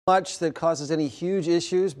Much that causes any huge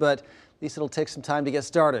issues, but at least it'll take some time to get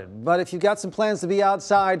started. But if you've got some plans to be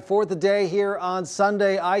outside for the day here on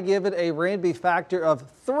Sunday, I give it a rain factor of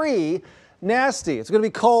 3. Nasty. It's going to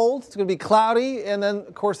be cold, it's going to be cloudy, and then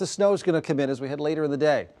of course the snow is going to come in as we head later in the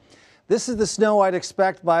day. This is the snow I'd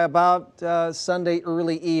expect by about Sunday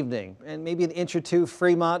early evening, and maybe an inch or two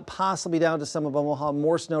Fremont, possibly down to some of Omaha,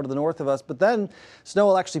 more snow to the north of us. But then snow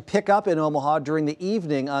will actually pick up in Omaha during the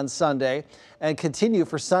evening on Sunday and continue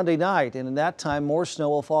for Sunday night. And in that time, more snow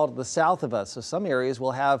will fall to the south of us. So some areas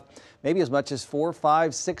will have maybe as much as 4,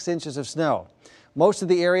 5, 6 inches of snow. Most of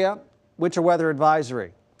the area, winter weather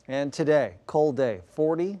advisory. And today, cold day,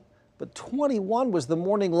 40, but 21 was the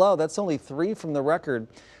morning low. That's only 3 from the record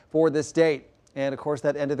for this date. And of course,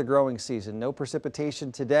 that ended the growing season. No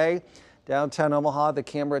precipitation today. Downtown Omaha, the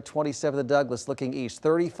camera at 27, the Douglas looking east.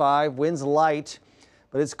 35, winds light,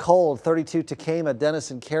 but it's cold. 32, Tekamah,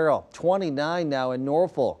 Denison, Carroll. 29 now in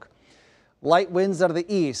Norfolk. Light winds out of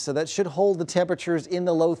the east, so that should hold the temperatures in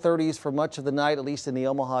the low 30s for much of the night, at least in the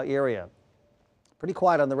Omaha area. Pretty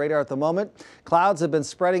quiet on the radar at the moment. Clouds have been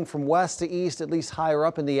spreading from west to east, at least higher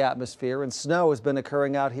up in the atmosphere, and snow has been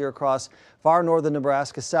occurring out here across far northern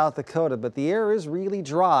Nebraska, South Dakota. But the air is really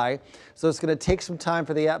dry, so it's going to take some time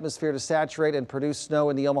for the atmosphere to saturate and produce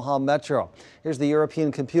snow in the Omaha metro. Here's the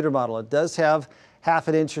European computer model. It does have half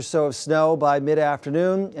an inch or so of snow by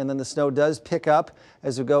mid-afternoon, and then the snow does pick up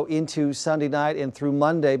as we go into Sunday night and through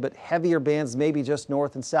Monday, but heavier bands maybe just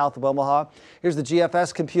north and south of Omaha. Here's the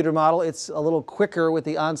GFS computer model. It's a little quicker with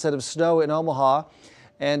the onset of snow in Omaha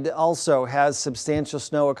and also has substantial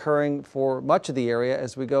snow occurring for much of the area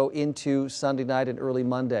as we go into Sunday night and early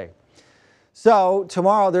Monday. So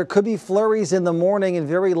tomorrow there could be flurries in the morning and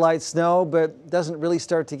very light snow, but doesn't really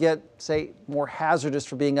start to get, say, more hazardous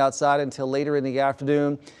for being outside until later in the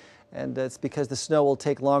afternoon. And it's because the snow will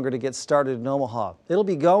take longer to get started in Omaha. It'll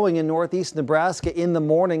be going in northeast Nebraska in the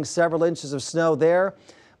morning, several inches of snow there.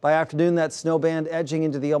 By afternoon, that snow band edging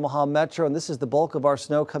into the Omaha metro, and this is the bulk of our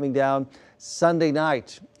snow coming down Sunday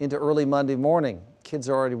night into early Monday morning. Kids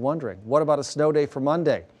are already wondering, what about a snow day for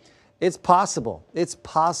Monday? It's possible. It's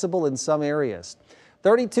possible in some areas.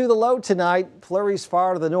 32 the low tonight, flurries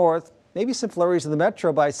far to the north. Maybe some flurries in the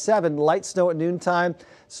metro by 7. Light snow at noontime.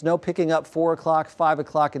 Snow picking up 4 o'clock, 5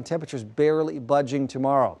 o'clock, and temperatures barely budging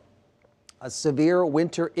tomorrow. A severe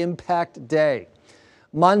winter impact day.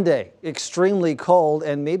 Monday, extremely cold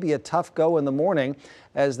and maybe a tough go in the morning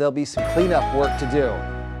as there'll be some cleanup work to do.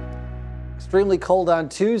 Extremely cold on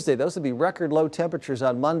Tuesday. Those would be record low temperatures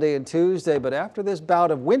on Monday and Tuesday. But after this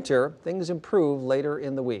bout of winter, things improve later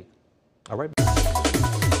in the week. All right.